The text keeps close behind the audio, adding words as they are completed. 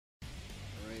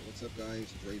What's up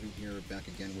guys, Draven here, back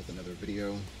again with another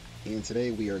video. And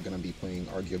today we are going to be playing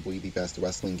arguably the best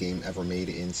wrestling game ever made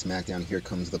in Smackdown, Here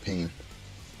Comes the Pain.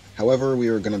 However, we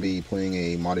are going to be playing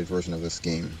a modded version of this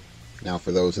game. Now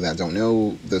for those that don't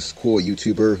know, this cool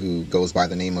YouTuber who goes by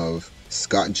the name of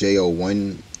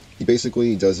ScottJ01, he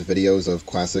basically does videos of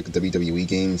classic WWE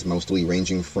games, mostly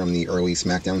ranging from the early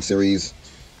Smackdown series.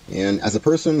 And as a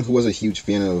person who was a huge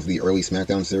fan of the early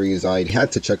Smackdown series, I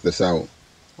had to check this out.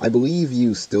 I believe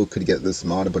you still could get this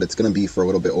mod, but it's going to be for a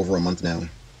little bit over a month now,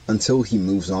 until he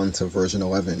moves on to version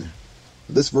 11.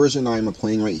 This version I'm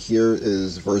playing right here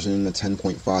is version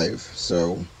 10.5,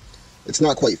 so it's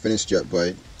not quite finished yet,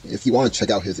 but if you want to check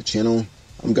out his channel,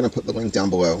 I'm going to put the link down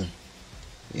below.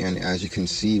 And as you can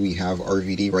see, we have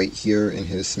RVD right here in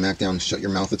his Smackdown Shut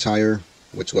Your Mouth attire,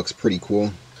 which looks pretty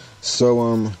cool.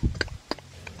 So,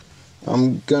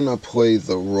 I'm gonna play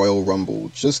the Royal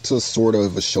Rumble just to sort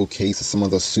of showcase some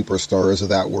of the superstars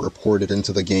that were ported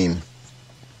into the game.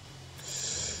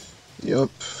 Yep.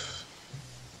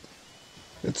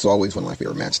 It's always one of my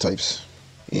favorite match types.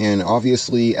 And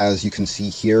obviously, as you can see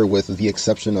here, with the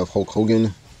exception of Hulk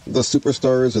Hogan, the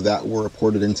superstars that were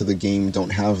ported into the game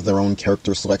don't have their own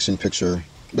character selection picture,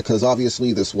 because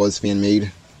obviously this was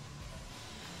fan-made.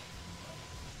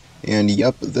 And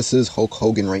yep, this is Hulk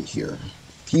Hogan right here.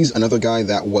 He's another guy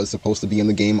that was supposed to be in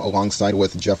the game alongside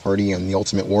with Jeff Hardy and the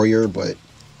Ultimate Warrior, but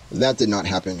that did not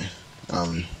happen.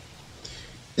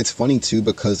 It's funny too,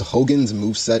 because Hogan's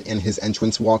moveset and his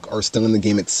entrance walk are still in the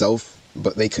game itself,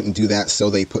 but they couldn't do that, so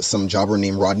they put some jobber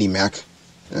named Rodney Mack.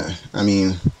 We're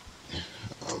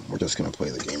just gonna play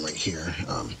the game right here.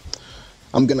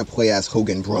 I'm gonna play as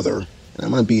Hogan Brother, and I'm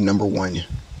gonna be number one, you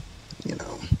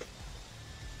know.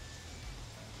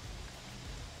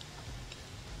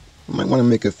 I might want to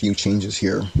make a few changes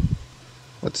here.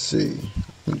 Let's see.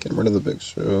 I'm getting rid of the Big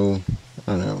Show.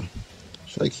 I don't know.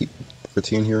 Should I keep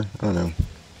 13 here? I don't know.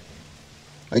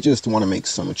 I just want to make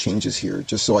some changes here,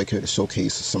 just so I could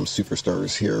showcase some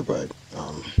superstars here, but,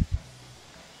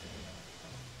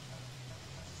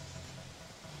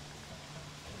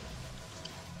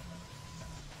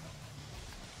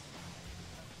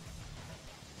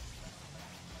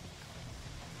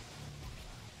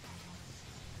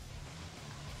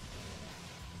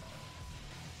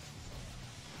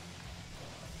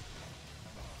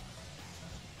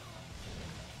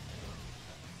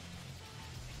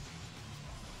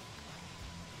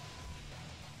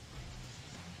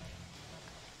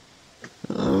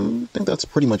 I think that's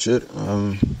pretty much it.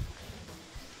 Okay,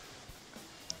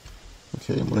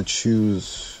 I'm gonna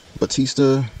choose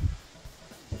Batista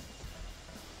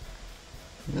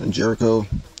and Jericho.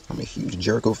 I'm a huge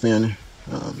Jericho fan.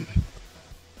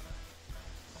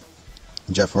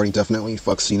 Jeff Hardy definitely.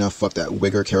 Fuck Cena. Fuck that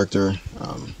Wigger character.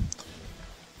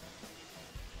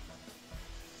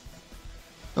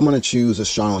 I'm gonna choose a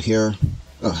Sean here.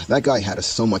 That guy had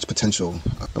so much potential.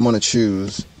 I'm gonna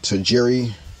choose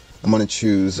Tajiri. I'm gonna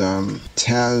choose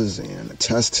Taz and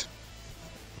Test.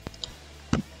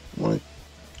 I wanna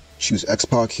choose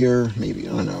X-Pac here, maybe,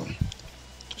 I don't know.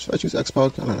 Should I choose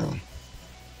X-Pac? I don't know.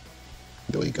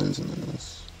 Billy Guns and then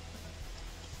this.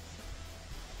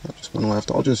 Just one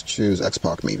left. I'll just choose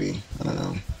X-Pac maybe. I don't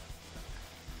know.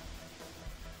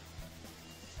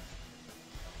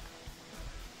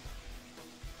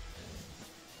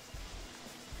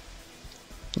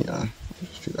 Yeah, I'll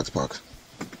just choose X-Pac.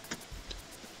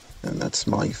 And that's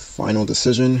my final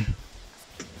decision.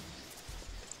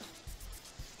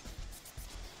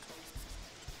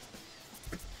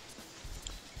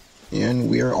 And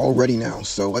we are all ready now,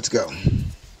 so let's go.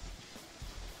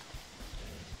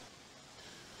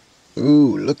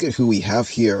 Ooh, look at who we have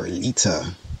here,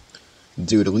 Lita.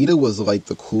 Dude, Lita was like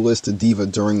the coolest diva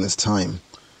during this time.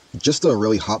 Just a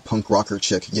really hot punk rocker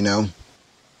chick, you know?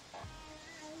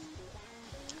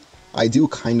 I do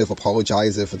kind of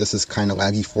apologize if this is kind of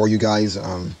laggy for you guys,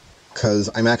 because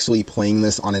I'm actually playing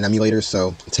this on an emulator,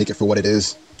 so take it for what it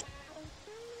is.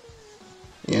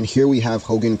 And here we have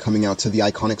Hogan coming out to the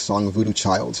iconic song Voodoo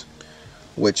Child,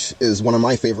 which is one of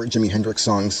my favorite Jimi Hendrix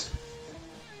songs.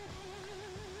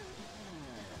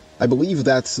 I believe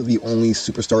that's the only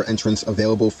superstar entrance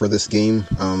available for this game,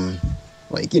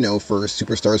 like, you know, for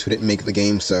superstars who didn't make the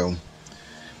game, so.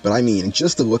 But I mean,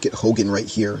 just to look at Hogan right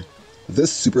here.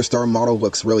 This superstar model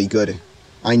looks really good.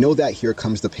 I know that Here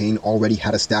Comes the Pain already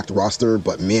had a stacked roster,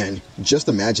 but man, just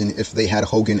imagine if they had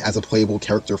Hogan as a playable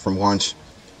character from launch.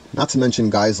 Not to mention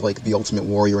guys like the Ultimate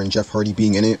Warrior and Jeff Hardy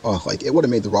being in it, like, it would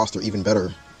have made the roster even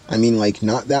better. I mean, like,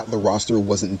 not that the roster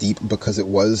wasn't deep, because it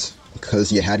was,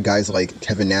 because you had guys like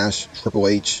Kevin Nash, Triple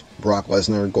H, Brock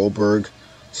Lesnar, Goldberg,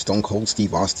 Stone Cold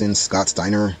Steve Austin, Scott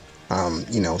Steiner,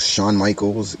 You know, Shawn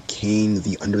Michaels, Kane,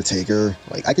 The Undertaker.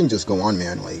 Like, I can just go on,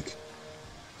 man. Like,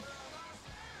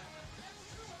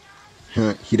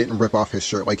 he didn't rip off his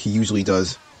shirt like he usually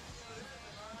does.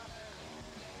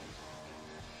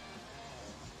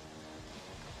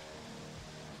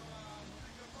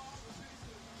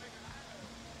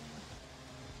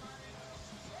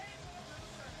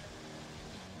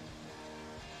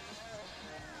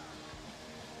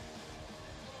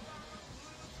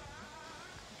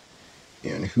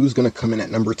 And who's going to come in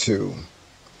at number 2?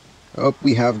 Oh,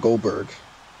 we have Goldberg.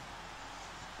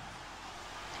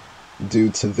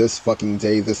 Dude, to this fucking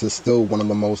day, this is still one of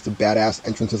the most badass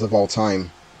entrances of all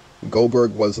time.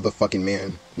 Goldberg was the fucking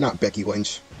man, not Becky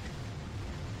Lynch.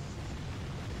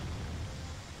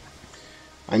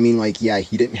 I mean, like, yeah,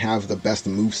 he didn't have the best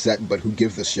moveset, but who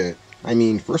gives a shit? I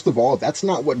mean, first of all, that's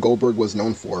not what Goldberg was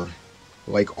known for.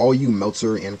 Like, all you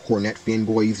Meltzer and Cornette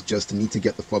fanboys just need to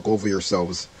get the fuck over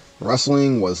yourselves.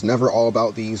 Wrestling was never all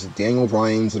about these Daniel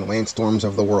Bryans and Lance Storms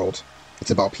of the world. It's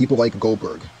about people like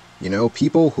Goldberg. You know,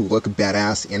 people who look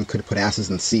badass and could put asses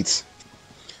in seats.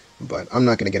 But I'm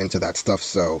not going to get into that stuff,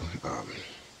 so...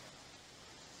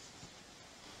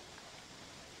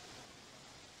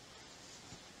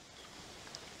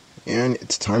 And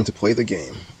it's time to play the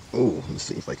game. Ooh, let's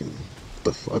see if I can... What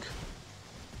the fuck?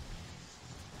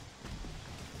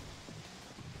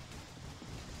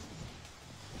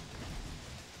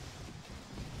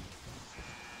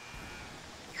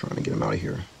 Trying to get him out of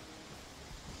here.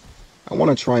 I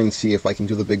want to try and see if I can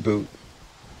do the big boot.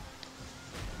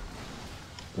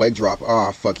 Leg drop.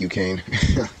 Ah, fuck you, Kane.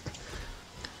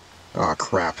 Ah,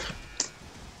 crap.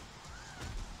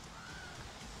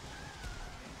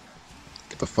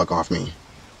 Get the fuck off me.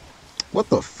 What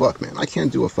the fuck, man? I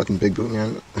can't do a fucking big boot,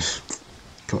 man.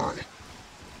 Come on.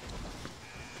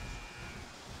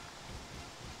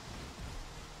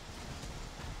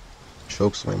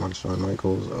 Choke slam on Shawn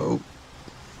Michaels. Oh.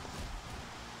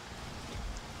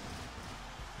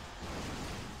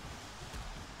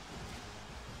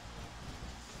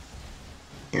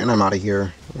 And I'm out of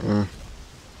here.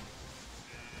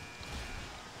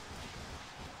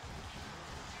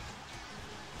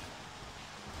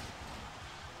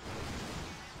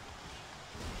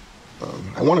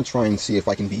 I want to try and see if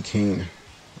I can beat Kane.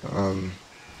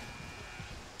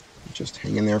 Just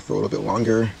hang in there for a little bit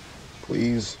longer,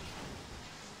 please.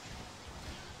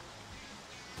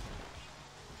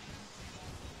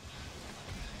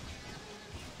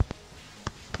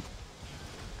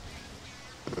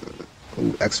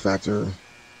 Ooh, X Factor.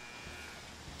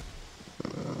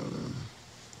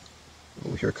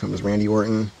 Oh, here comes Randy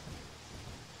Orton.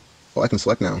 Oh, I can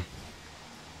select now.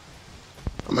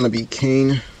 I'm gonna beat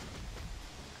Kane.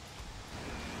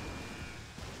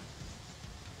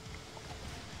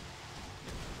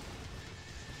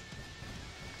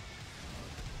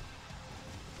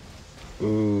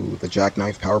 Ooh, the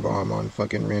jackknife powerbomb on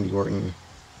fucking Randy Orton.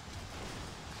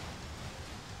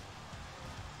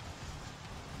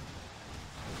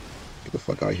 Get the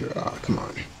fuck out of here. Ah, come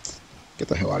on. Get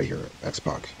the hell out of here,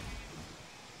 X-Pac.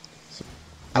 So,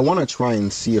 I want to try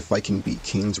and see if I can beat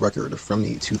Kane's record from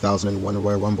the 2001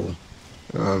 Royal Rumble.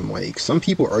 Like, some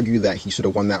people argue that he should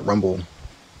have won that Rumble.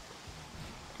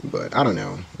 But, I don't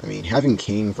know. I mean, having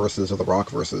Kane versus The Rock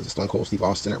versus Stone Cold Steve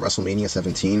Austin at WrestleMania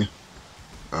 17...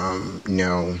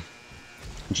 no.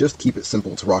 Just keep it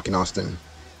simple to Rock and Austin.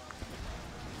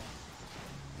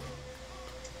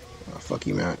 Oh, fuck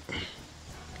you, Matt.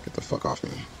 Get the fuck off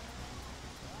me.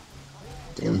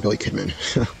 Damn, Billy Kidman.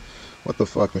 What the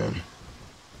fuck, man?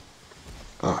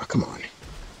 Ah, come on.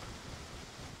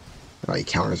 Oh, he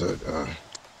counters it.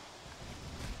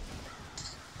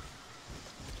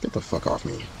 Get the fuck off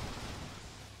me.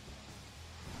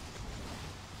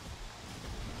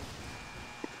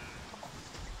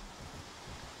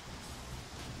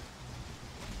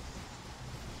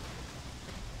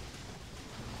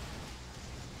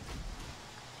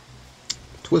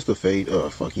 Twist of Fate.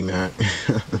 Fuck you, Matt.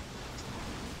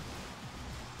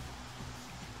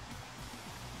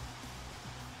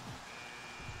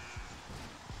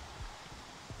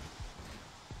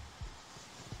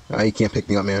 You can't pick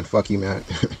me up, man. Fuck you, Matt.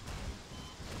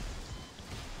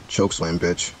 Chokeslam,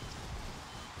 bitch.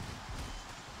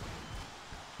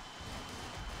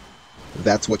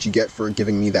 That's what you get for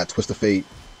giving me that Twist of Fate.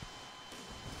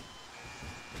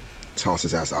 Toss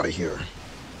his ass out of here.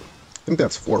 I think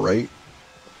that's 4, right?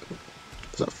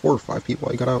 Is that 4 or 5 people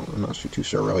I got out? I'm not too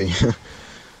sure, really.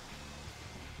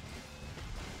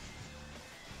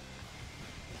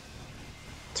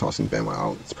 Tossing Benoit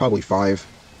out. It's probably 5.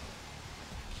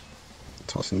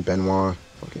 Tossing Benoit.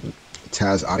 Fucking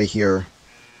Taz out of here.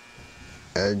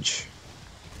 Edge.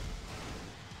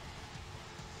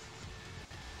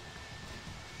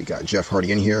 We got Jeff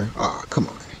Hardy in here. Ah, come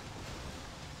on.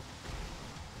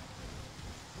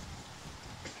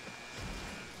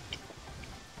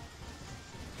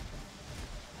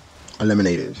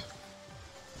 Eliminated.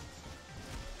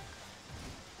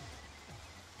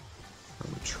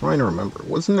 I'm trying to remember.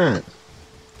 Wasn't that...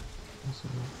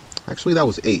 Actually, that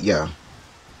was 8, yeah.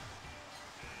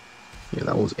 Yeah,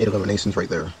 that was 8 eliminations right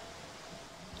there.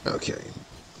 Okay.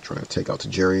 Trying to take out to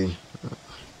Jerry.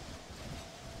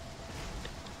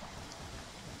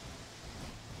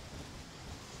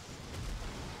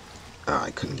 I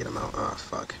couldn't get him out. Ah,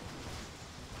 fuck.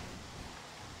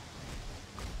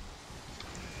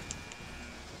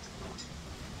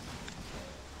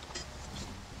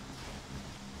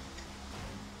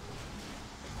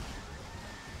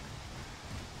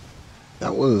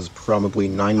 That was probably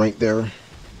 9 right there.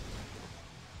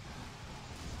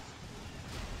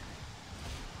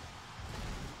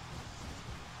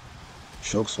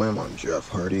 Choke slam on Jeff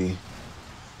Hardy.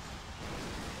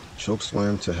 Choke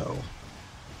slam to hell.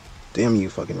 Damn you,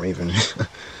 fucking Raven.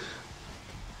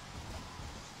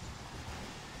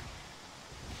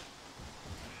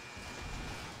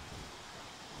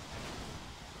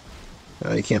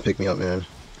 You can't pick me up, man.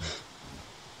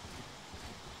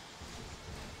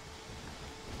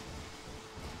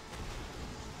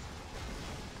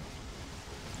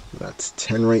 That's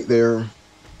 10 right there.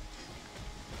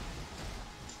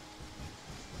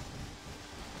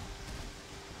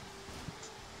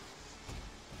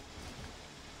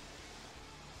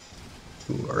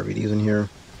 Ooh, RVD's in here.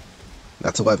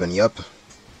 That's 11, yep.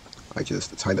 I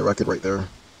just tied the record right there.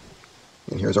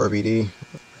 And here's RVD.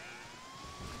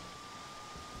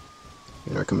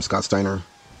 And here comes Scott Steiner.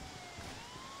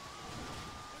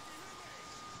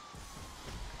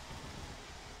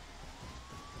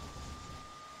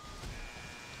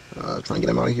 Trying to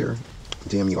get him out of here.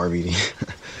 Damn you, RVD.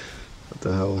 What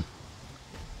the hell?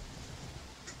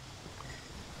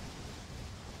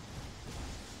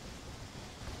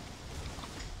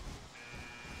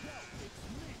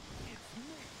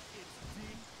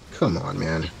 Come on,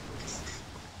 man.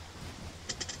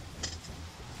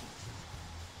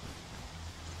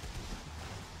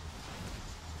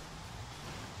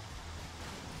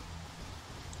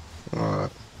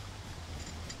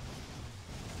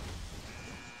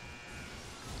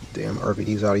 Damn,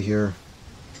 RVD's out of here.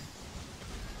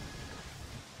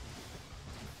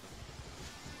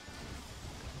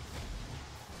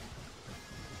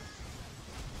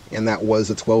 And that was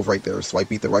a 12 right there, so I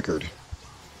beat the record.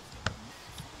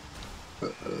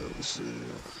 Let's see.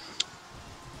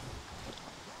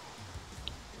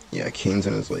 Yeah, Kane's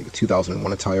in his like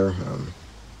 2001 attire.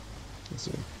 Let's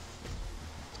see.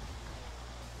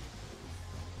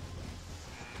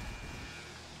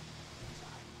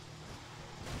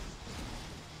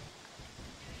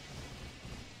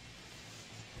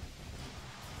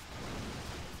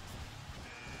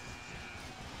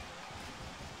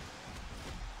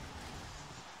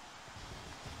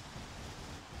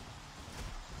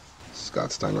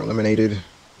 Scott Steiner eliminated.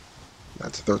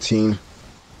 That's 13.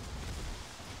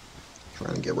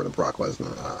 Trying to get rid of Brock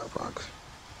Lesnar. Brock.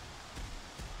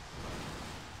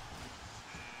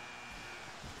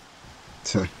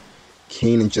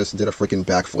 Kane just did a freaking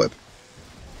backflip.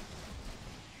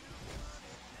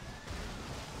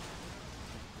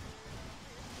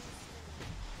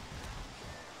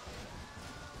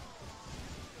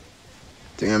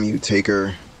 Damn you,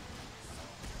 Taker.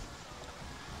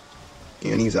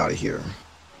 And he's out of here.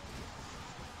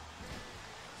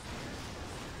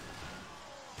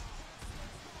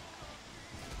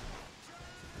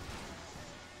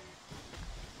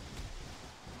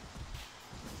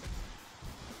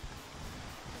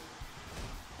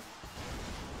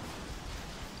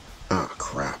 Ah,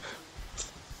 crap.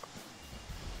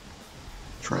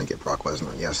 Trying to get Brock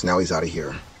Lesnar. Yes, now he's out of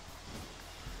here.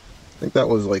 I think that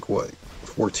was like, what,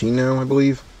 14 now, I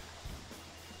believe?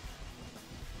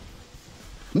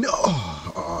 No!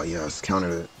 Oh, yes,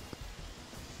 counted it.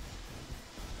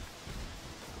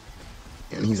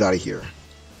 And he's out of here.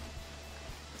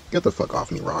 Get the fuck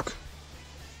off me, Rock.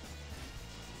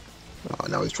 Oh,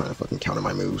 now he's trying to fucking counter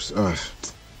my moves. Ugh.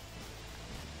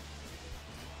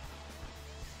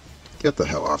 Get the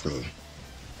hell off me.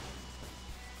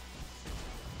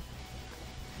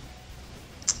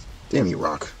 Damn you,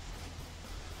 Rock.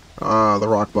 Ah, the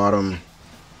rock bottom.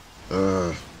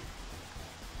 I'm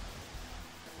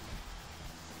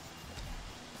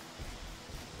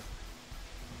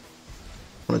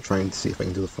gonna try and see if I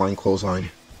can do the flying clothesline.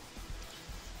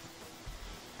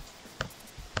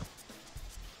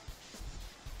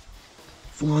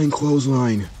 Flying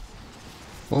clothesline.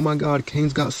 Oh my god,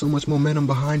 Kane's got so much momentum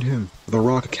behind him. The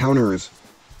Rock counters.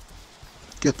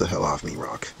 Get the hell off me,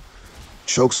 Rock.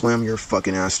 Chokeslam your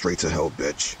fucking ass straight to hell,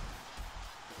 bitch.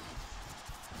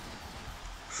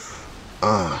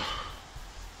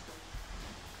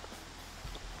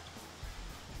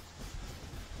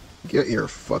 Get your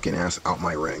fucking ass out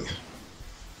my ring.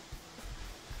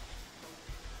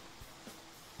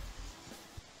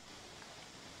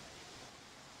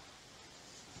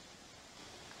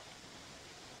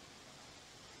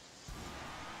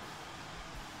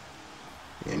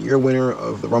 And your winner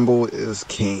of the Rumble is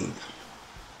Kane.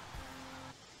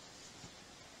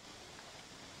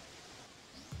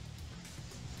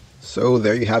 So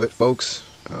there you have it, folks.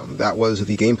 That was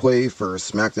the gameplay for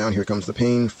Smackdown Here Comes the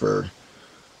Pain for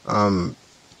the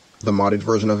modded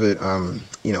version of it,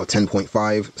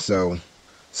 10.5.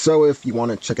 So if you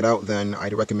want to check it out, then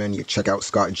I'd recommend you check out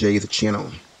Scott J's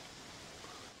channel.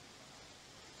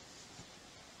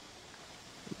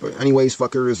 But anyways,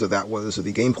 fuckers, that was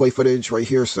the gameplay footage right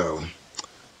here, so,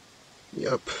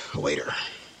 yep, later.